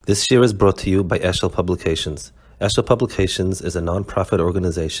This year is brought to you by Eshel Publications. Eshel Publications is a non-profit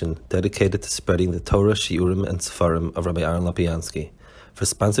organization dedicated to spreading the Torah, Shiurim, and Sefarim of Rabbi Aaron Lapiansky. For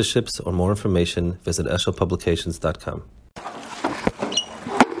sponsorships or more information, visit eshelpublications.com.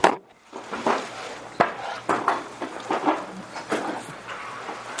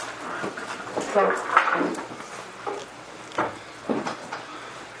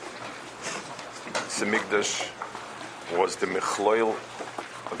 The Mikdash was the Mechloil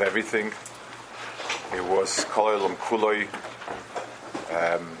of everything. It was Kol Olam Kuloi.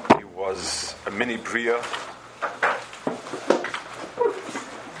 It was a mini Bria.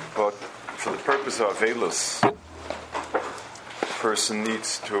 But for the purpose of Avelus, the person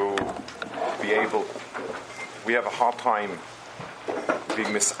needs to be able. We have a hard time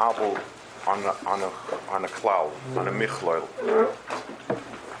being misable on a klal, on a Mechloil.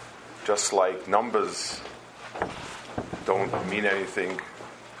 Just like numbers don't mean anything,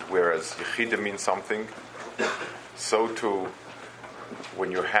 whereas Yechida means something, so too,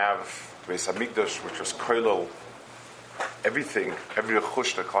 when you have Beis Mikdash, which was Koilel, everything, every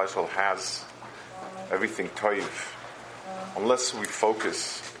Rechush that Klal Yisrael has, everything Toiv, unless we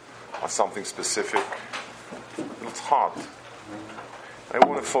focus on something specific, it's hard. I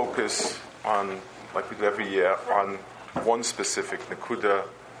want to focus on, like we do every year, on one specific Nekuda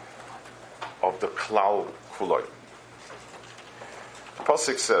of the Klal Kuloi. The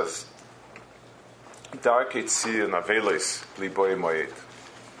Pasuk says, Darkei Tzion Avelos Liboy Moed.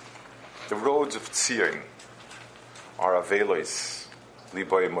 The roads of Tzion are Avelos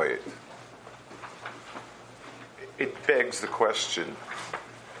Liboy Moed. It begs the question,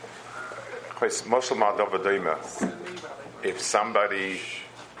 if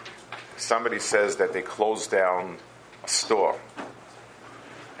somebody says that they close down a store,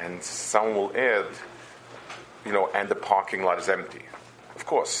 and someone will add, and the parking lot is empty. Of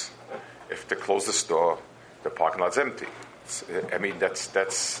course, if they close the store, the parking lot's empty. It's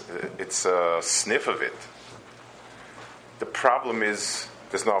a sniff of it. The problem is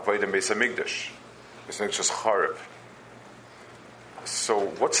there's no avodah Beis Mikdash. It's not just Charib. So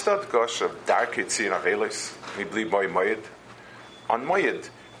what's that gush of Darkei Tzion Avelos Mibli Moed? On Moed,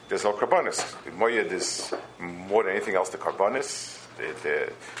 there's no karbanis. Moed is more than anything else the karbanis. The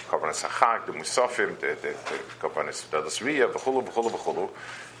Karbanis Hachag, the Musafim, the Karbanis Dadasriya, v'chulu.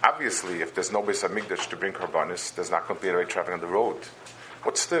 Obviously, if there's no Beis Mikdash to bring Karbanis, there's not going to be any traffic on the road.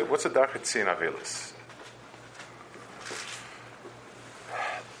 What's the Darkei Tzion Avelos?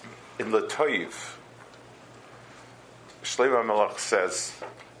 In Latoiv, Shlomo Melech says,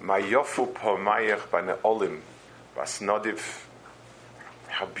 "Mayofu pomayach b'ne olim basnodiv."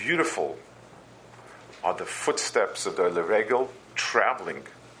 How beautiful are the footsteps of the Leregel traveling.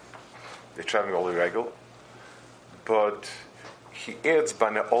 They're traveling all Leregel, but he adds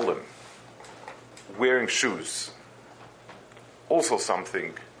Bane Olim, wearing shoes. Also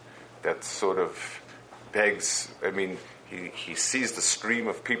something that sort of begs. He sees the stream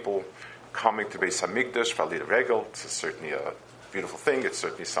of people coming to Beis Mikdash, Vali Regel. It's certainly a beautiful thing. It's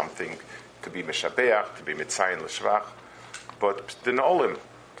certainly something to be Meshabeach, to be Mitzayin L'Shvach. But the Olim,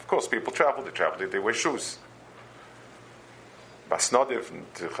 of course, people travel. They wear shoes. Basnodiv,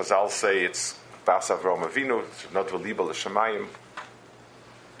 the Chazal say it's Bas Avram Avinu, not V'liba L'Shamayim.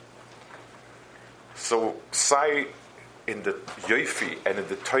 So, say in the Yoifi and in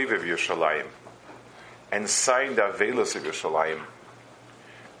the Toiv of Yerushalayim, and say in the Avelos of Yerushalayim,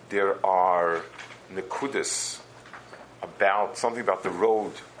 there are Nekudas about something about the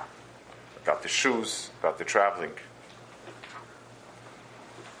road, about the shoes, about the traveling.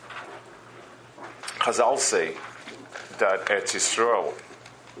 Chazal say that Eretz Yisrael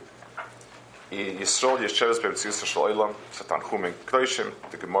Yesheves b'Mtzius Shel Olam, Tanchumim Kedoshim.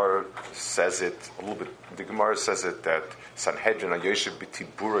 The Gemara says it a little bit. The Gemara says it that Sanhedrin Yoshev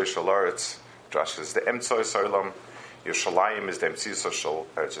b'Tiburei Shel Aretz. Josh is the Emtzois Olam. Yerushalayim is the Emtzius Shel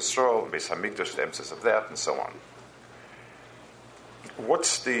Eretz Yisrael. Beis Hamikdash the Emtzius of that, and so on.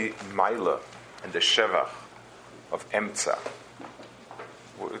 What's the Maila and the Shevach of Emtza?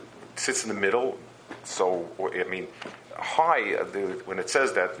 It sits in the middle. So, high, when it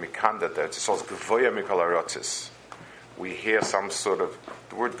says that, Mikanda, that it says Gevoya Mikol Harotzis, we hear some sort of,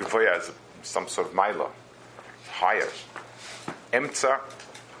 the word Gevoya is some sort of Maila, higher. Emtza,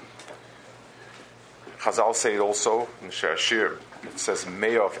 Chazal say it also, in Shir, it says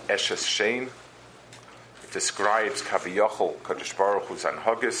Meya of Eshes Shein, it describes Kaviyachol, Kadosh Baruch Hu's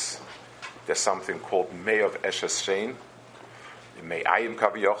Anhagis, there's something called Meya of Eshes Shein, Me'ayim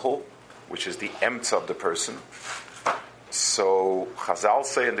Kaviyachol, which is the emtza of the person. So Chazal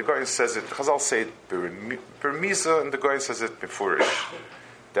say, and the Goyen says it, Chazal say it Bermiza, and the Goyen says it Befurish,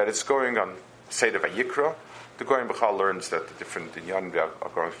 that it's going on Seder Vayikra. The Goyim B'chal learns that the different Inyanim are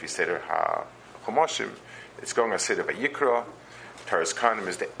going to be Seder HaChomashim. It's going on Seder Vayikra. Taras Kanim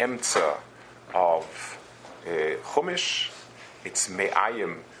is the Emtza of Chumash. It's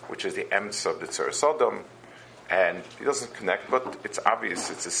Me'ayim, which is the Emtza of the Tzar Sodom. And it doesn't connect, but it's obvious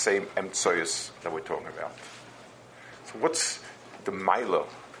it's the same Emtzoyus that we're talking about. So what's the Maila?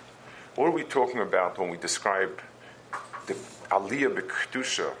 What are we talking about when we describe the Aliyah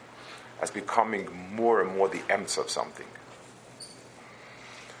B'Kedusha as becoming more and more the Emtza of something?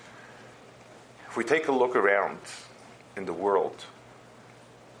 If we take a look around in the world,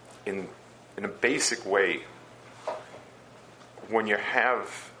 in a basic way, when you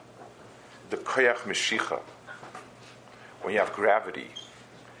have the Koyach Meshicha, when you have gravity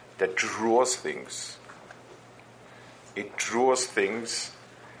that draws things, it draws things,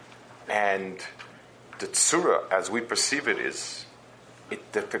 and the tzura, as we perceive it, is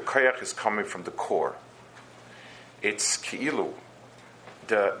that the koyach is coming from the core. It's ki'ilu,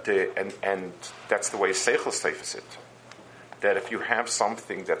 and that's the way seichel seifes it. That if you have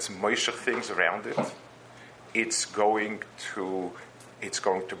something that's moishech things around it, it's going to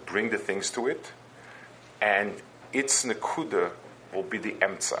bring the things to it, and its nekuda will be the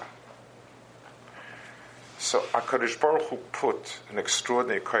emtza. So HaKadosh Baruch Hu put an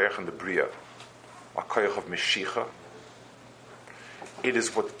extraordinary koyach in the Bria, a koyach of Meshicha. It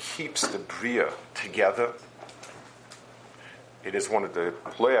is what keeps the Bria together. It is one of the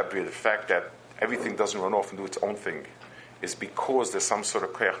Ploya Bria, the fact that everything doesn't run off and do its own thing, is because there's some sort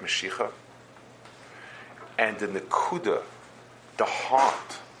of koyach Meshicha. And the nekuda, the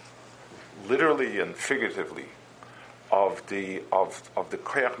heart, literally and figuratively, of the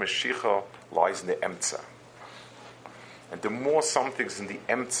koyach Meshicha lies in the emtza. And the more something's in the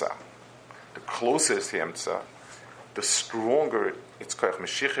emtza, the closer it's to the emtza, the stronger its koyach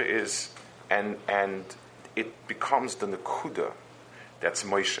Meshicha is, and it becomes the nekuda that's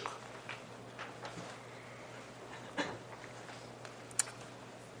moishech.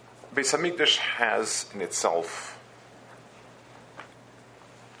 Beis Hamikdash has in itself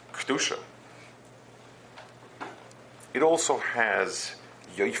kedusha. It also has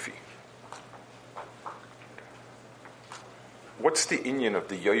yoifi. What's the inyan of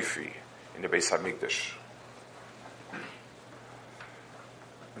the yoifi in the Beis Hamikdash?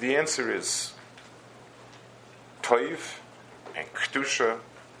 The answer is toiv and kedusha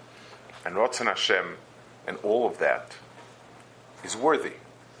and Ratzon Hashem, and all of that is worthy.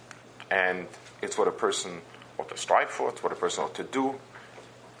 And it's what a person ought to strive for, it's what a person ought to do,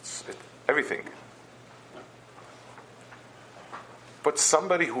 it's everything. But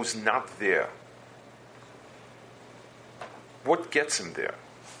somebody who's not there, what gets him there?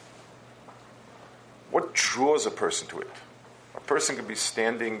 What draws a person to it? A person could be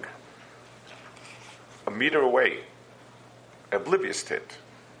standing a meter away, oblivious to it.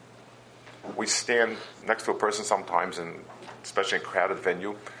 We stand next to a person sometimes, and especially in a crowded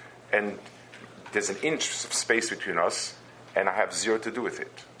venue, and there's an inch of space between us, and I have zero to do with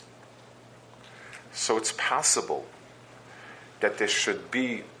it. So it's possible that there should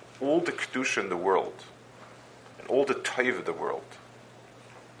be all the kedusha in the world, and all the taiv of the world,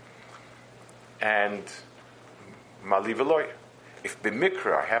 and mali v'loy. If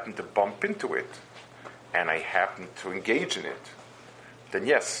b'mikra I happen to bump into it, and I happen to engage in it, then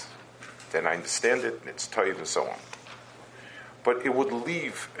yes, then I understand it, and it's taiv and so on. But it would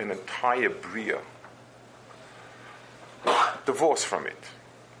leave an entire bria divorced from it,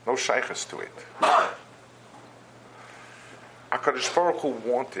 no shaykhs to it. HaKadosh Baruch Hu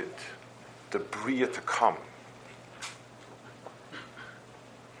wanted the bria to come,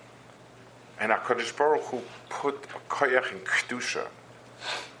 and HaKadosh Baruch Hu put a koyach in kedusha.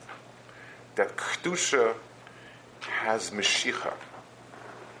 That kedusha has meshicha.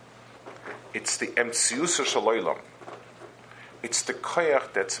 It's the emtziusa shaloilam. It's the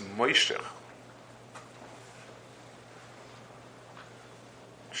koyach that's moishech.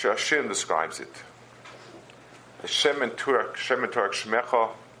 Shashim describes it. The Shem and Turak Shmecha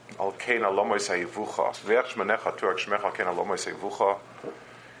al Kein Alomoy Seivucha. Ve'ech Shmenecha Turak Shmecha al Kein Alomoy Seivucha.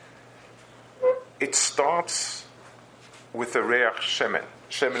 It starts with the reach shemen.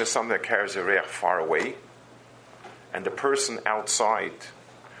 Shemen is something that carries a reach far away, and the person outside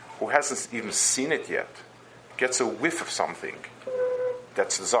who hasn't even seen it yet gets a whiff of something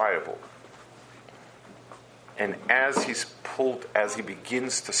that's desirable. And as he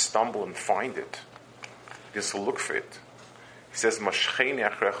begins to stumble and find it, begins to look for it, he says, Mashcheni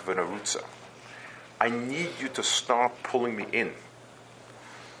achrech v'narutza. I need you to start pulling me in.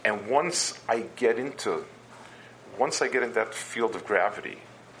 And once I get in that field of gravity,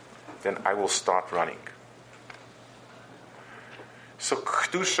 then I will start running. So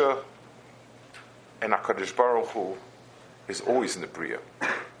Kedusha and HaKadosh Baruch Hu is always in the Bria.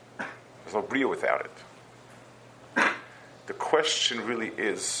 There's no Bria without it. The question really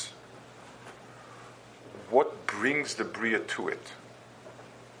is, what brings the Bria to it?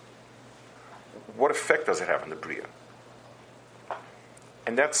 What effect does it have on the Bria?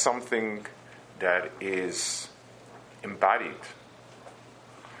 And that's something that is embodied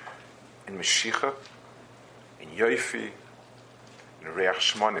in Mashiach, in Yoifi, in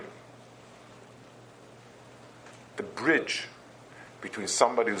Reach Shmonim. The bridge between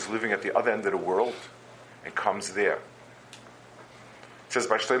somebody who's living at the other end of the world and comes there. It says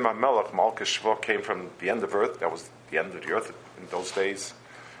by Shlomo Melech, Malka Shvo came from the end of earth. That was the end of the earth in those days,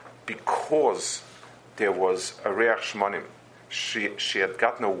 because there was a Reach Shmonim. She had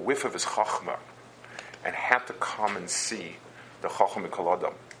gotten a whiff of his Chachma and had to come and see the Chacham Mikol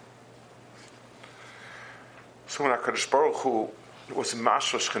Adam. So when HaKadosh Baruch Hu was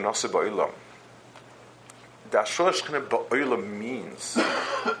Mashra Shchinase Ba'olam, the Ashur Shchina Ba'olam means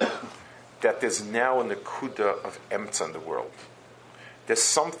that there's now a Nekuda of Emtza in the world. There's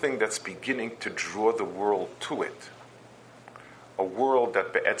something that's beginning to draw the world to it. A world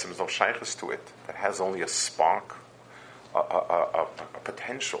that Be'etzim is no shaykhs to it, that has only a spark, a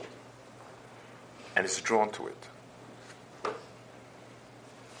potential, and is drawn to it.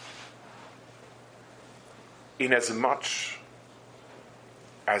 In as much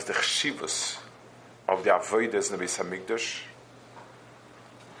as the chshivus of the avodas in the Beis Hamikdash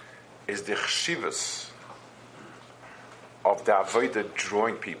is the chshivus of the avodah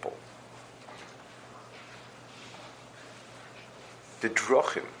drawing people. The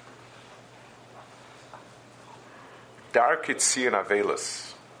drochim, Darkit Sion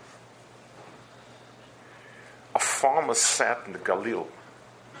Avelis. A farmer sat in the Galil,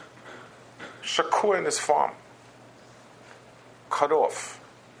 Shakur in his farm, cut off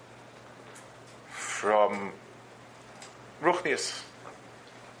from Ruchnius,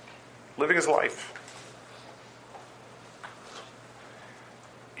 living his life.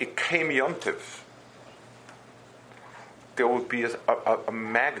 It came Yontiv. There would be a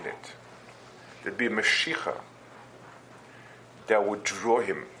magnet, there'd be a Mashiach that would draw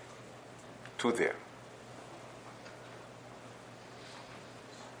him to there.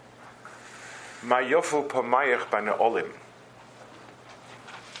 Mayofu pamayach b'ne olim.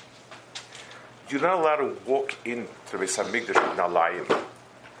 You're not allowed to walk into the Beis Hamikdash with nalayim,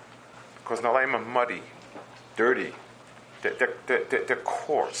 because nalayim are muddy, dirty, they're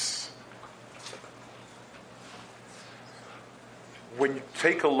coarse. When you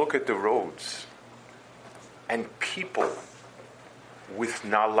take a look at the roads and people with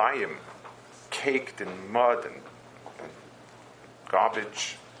nalayim caked in mud and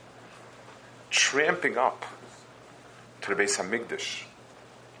garbage, tramping up to the Beis Hamikdash,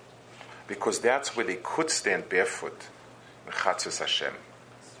 because that's where they could stand barefoot in Chatzos Hashem.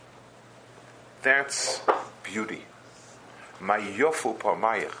 That's beauty. Mayofu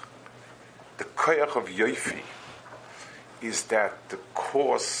Pamayach, the koyach of Yoifi, is that the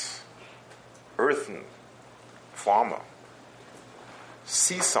coarse, earthen farmer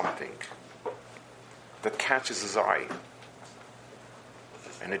sees something that catches his eye,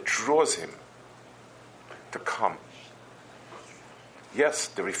 and it draws him to come. Yes,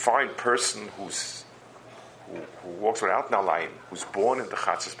 the refined person who walks without nalayim, who's born in the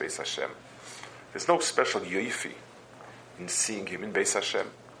Chatzos Beis Hashem, there's no special yoifi in seeing him in Beis Hashem.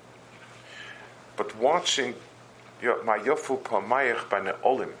 But watching Mayofu Pamayach b'ne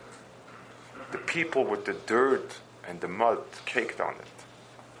olim, the people with the dirt and the mud caked on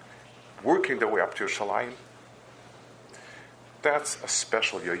it, working their way up to Yerushalayim, that's a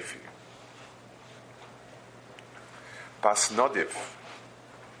special yoifi. Bas Nodiv,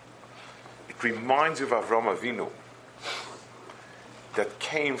 it reminds you of Avram Avinu that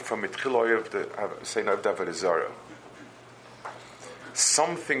came from Itchiloy of the Sein of Avodah Zarah.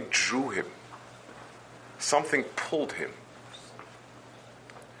 Something drew him, something pulled him.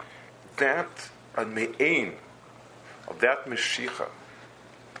 That a me'ain of that Mashiach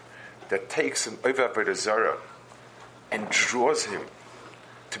that takes him over Avodah Zarah and draws him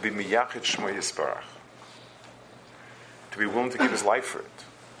to be Miyachid Shmo Yisparach, to be willing to give his life for it.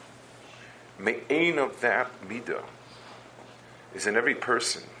 Me'ain of that midah is in every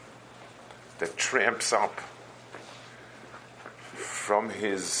person that tramps up from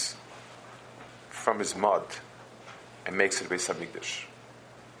his mud and makes it Beis Hamikdash.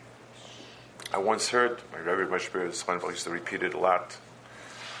 I once heard my Rebbe Mashbir Zchon used to repeat it a lot.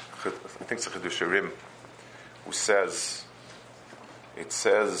 I think it's a Chidush Rim, who says It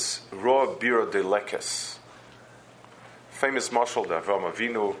says, Roa Bira de Lekes. Famous mashal that Avraham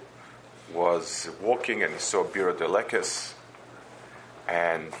Avinu was walking and he saw Bira de Lekes,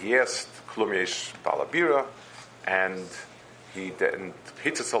 and he asked, Klum yesh balabira, and he didn't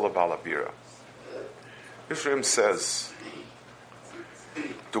hitzatzala balabira. Israel says,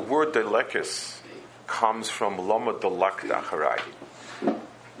 the word delekes comes from lama delakta acharai.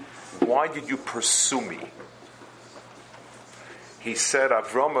 Why did you pursue me? He said,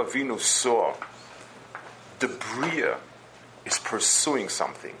 Avraham Avinu saw the Bria is pursuing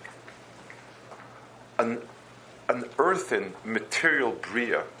something. An earthen material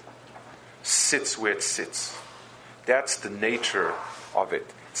Bria sits where it sits. That's the nature of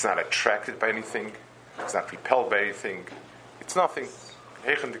it. It's not attracted by anything. It's not repelled by anything. It's nothing.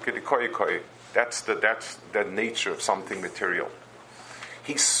 That's the nature of something material.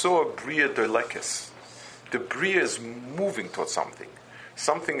 He saw a Bria Dolekes. The Bria is moving towards something.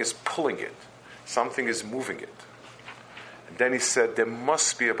 Something is pulling it. Something is moving it. And then he said, there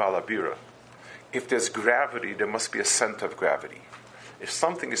must be a Balabira. If there's gravity, there must be a center of gravity. If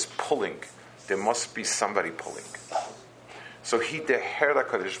something is pulling, there must be somebody pulling. So he deher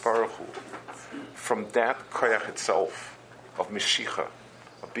HaKadosh Baruch Hu from that koyach itself, of Meshicha,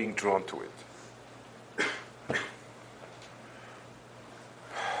 of being drawn to it.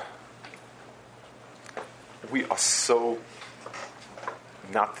 We are so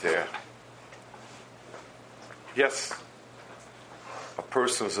not there. Yes, a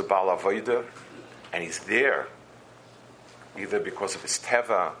person is a Baal Avodah, and he's there either because of his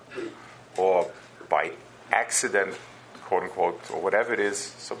teva or by accident, quote unquote, or whatever it is.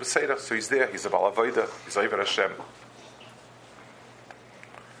 So Beseda, so he's there, he's a Baal Avodah, he's Oived Hashem.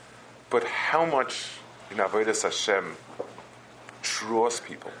 But how much in Avodas Hashem draws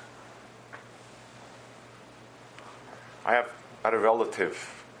people? I had a relative,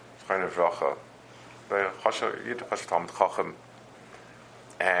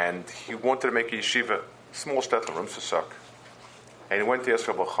 and he wanted to make a yeshiva, small shtetl, Rumsasak. And he went to ask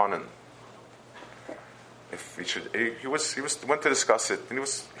Rabbi Chanan if he should. He went to discuss it, and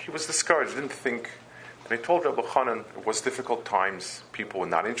he was discouraged. Didn't think. And he told Rabbi Chanan it was difficult times. People were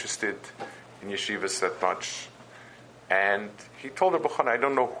not interested in yeshivas that much. And he told Rabbi Chanan, I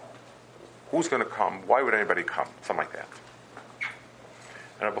don't know who's going to come. Why would anybody come? Something like that.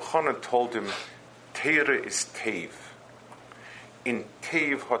 And Rabbi Chanan told him, Teire is Tev. In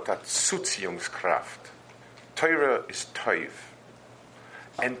Tev hat Zutziehungskraft. Teire is Tev.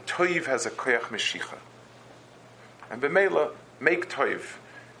 And Tev has a koyach meshicha. And b'meila, make Tev.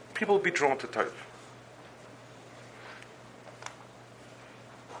 People will be drawn to Tev.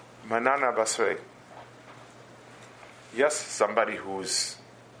 Manana Basrei. Yes, somebody who's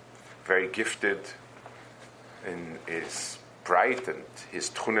very gifted and is bright, and his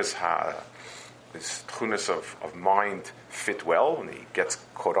tchunas of mind fit well, and he gets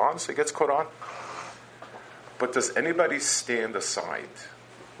caught on, so he gets caught on. But does anybody stand aside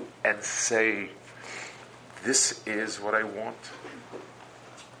and say, this is what I want?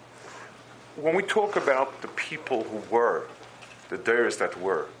 When we talk about the people who were, the deirs that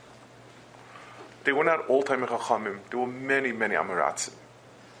were, they were not all time chachamim. There were many, many amaratzim.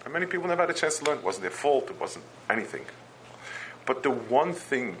 And many people never had a chance to learn. It wasn't their fault. It wasn't anything. But the one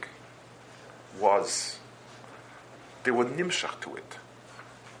thing was, they were nimshach to it.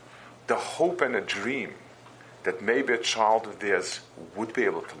 The hope and a dream that maybe a child of theirs would be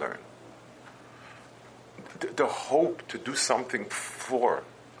able to learn. The hope to do something for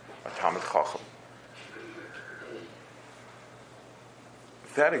a Talmid Chacham.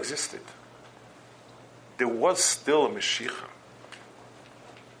 That existed. There was still a Mashiach.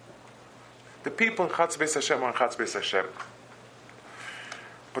 The people in Chatz Beis Hashem are in Chatz Beis Hashem.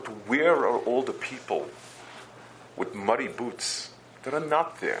 But where are all the people with muddy boots that are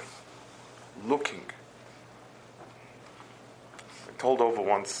not there, looking? I told over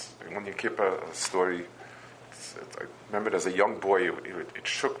once, when you keep a story, I remember it as a young boy, it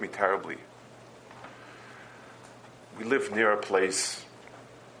shook me terribly. We lived near a place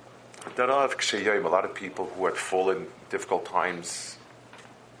that a lot of people who had fallen difficult times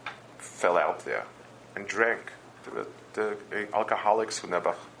fell out there and drank. The alcoholics who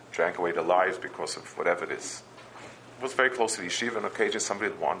never drank away their lives because of whatever it is. It was very close to the yeshiva. On occasion,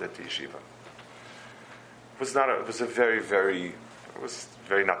 somebody had wandered to yeshiva. It was a very, very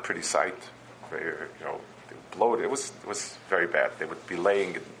not pretty sight. Very, bloated. It was very bad. They would be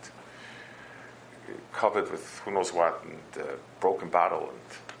laying and covered with who knows what, and broken bottle. And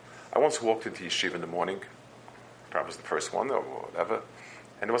I once walked into yeshiva in the morning. Probably was the first one or whatever,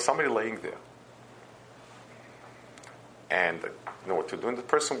 and there was somebody laying there. And you know what to do. And the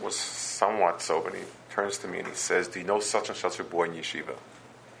person was somewhat sober, and he turns to me and he says, "Do you know such and such a boy in yeshiva?"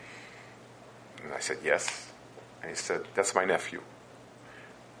 And I said, "Yes." And he said, "That's my nephew.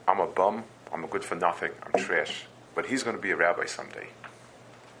 I'm a bum. I'm a good for nothing. I'm trash. But he's going to be a rabbi someday.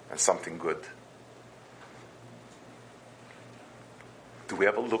 And something good." Do we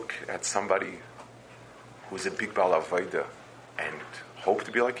ever look at somebody who's a big Baal Avoda and hope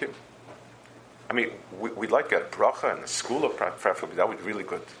to be like him? I mean, we'd like a bracha and a school of preferably. That would be really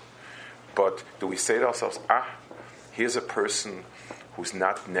good. But do we say to ourselves, here's a person who's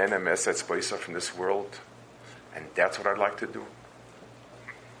not nene mesetz boisa from this world, and that's what I'd like to do?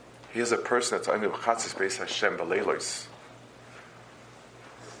 Here's a person that's only b'chatzis beis Hashem b'leilos.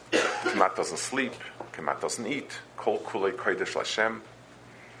 Kemat doesn't sleep, Kemat doesn't eat, kol kulei kodesh Hashem.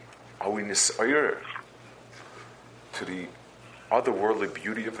 Are we nisayir to the otherworldly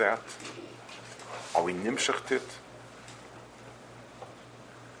beauty of that? Are we nimshachtit?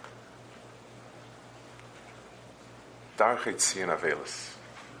 Darchet Tzion Avelis.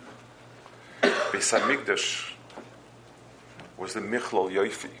 Beis Mikdash was the Michlal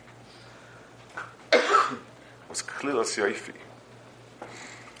Yoifi. Was Klilas Yoifi.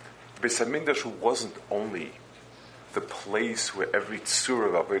 Beis Mikdash wasn't only the place where every tzura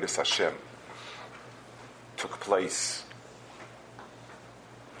of Avodas Hashem took place.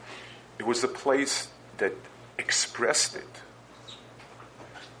 It was the place that expressed it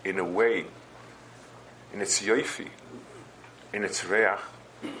in a way, in its yoifi, in its reach,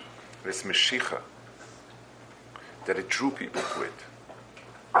 in its meshicha, that it drew people to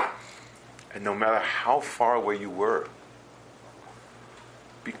it. And no matter how far away you were,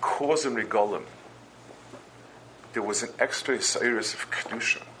 because in Regalim, there was an extra seirus of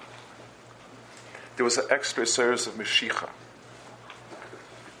kedusha. There was an extra seirus of meshicha,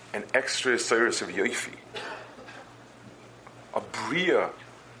 an extra seirus of yoifi. A bria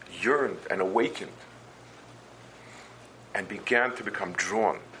yearned and awakened and began to become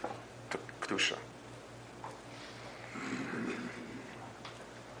drawn to kedusha.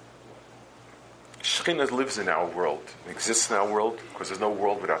 Shechina lives in our world, exists in our world, because there's no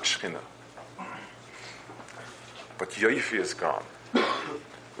world without Shechina. But Yoifi is gone.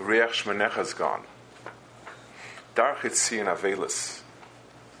 Reach Shmanecha is gone. Darchet Tzion Avelis.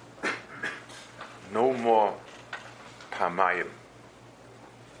 No more Pamayim.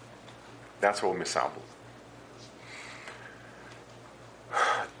 That's what we're misabel.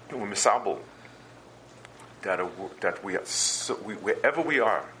 We're misabel that we are wherever we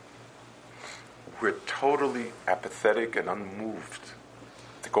are, we're totally apathetic and unmoved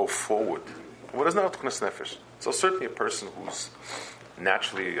to go forward. What is not Kinnos Nefesh? So certainly a person who's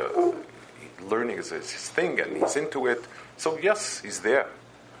naturally learning is his thing and he's into it. So yes, he's there.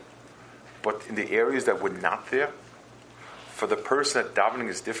 But in the areas that we're not there, for the person that davening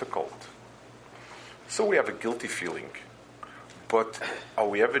is difficult, so we have a guilty feeling. But are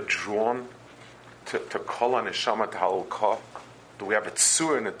we ever drawn to kol haneshama ta'alul ka? Do we have a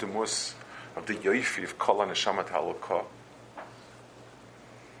tzur and a demus of the yoifi of kol haneshama ta'alul ka?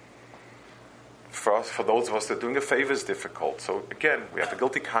 For those of us that are doing a favor is difficult. So again, we have a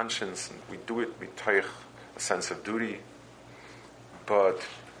guilty conscience and we do it with a sense of duty. But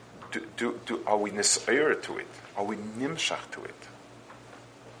are we nisayir to it? Are we nimshach to it?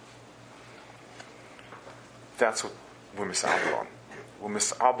 That's what we're misabel on. We're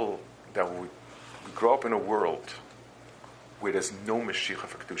misabel that we grow up in a world where there's no Mashiach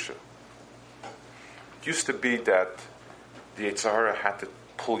for Kedusha. It used to be that the Yetzer Hara had to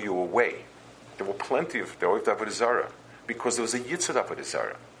pull you away. There were plenty of Avodah Zarah because there was a Yitzhak Avodah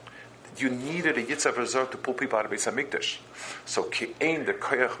Zarah. You needed a Yitzhak Avodah Zarah to pull people out of Beis Mikdash. So Ki'ein the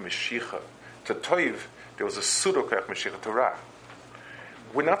Koyach Mashiach to Toiv, there was a pseudo Koyach Mashiach to Ra.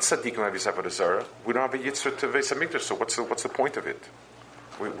 We're not tzaddikim of Avodah Zarah. We don't have a Yitzhak to Beis Mikdash. So what's the point of it?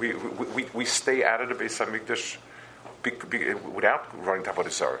 We stay out of the Beis Mikdash without running to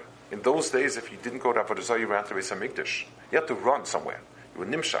Avodah Zarah. In those days, if you didn't go to Avodah Zarah, you ran to Beis Mikdash. You had to run somewhere. You were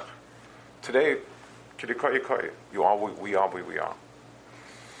nimshach. Today, you are, we are where we are.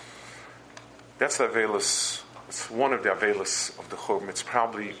 That's the Avelis. It's one of the Avelis of the Chum. It's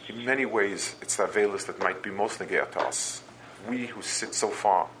probably, in many ways, it's the Avelis that might be most negayah to us. We who sit so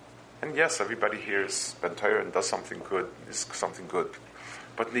far. And yes, everybody here is Ben Torah and does something good, is something good.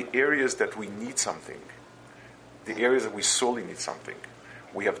 But in the areas that we need something, the areas that we sorely need something,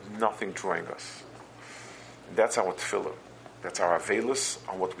 we have nothing drawing us. And that's our tefillah. That's our aveilus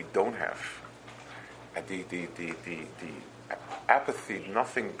on what we don't have. And the apathy,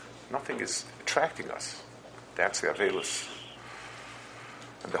 nothing is attracting us. That's the aveilus.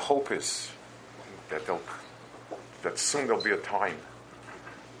 And the hope is that that soon there'll be a time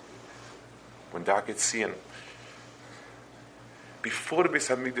when that gets seen. Before the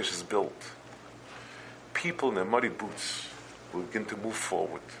Beis Hamikdash is built, people in their muddy boots will begin to move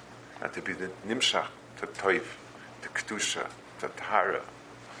forward and to be the nimshach, to toiv, to kedusha, to tahara,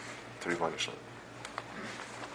 to Rebbeinu Shalom.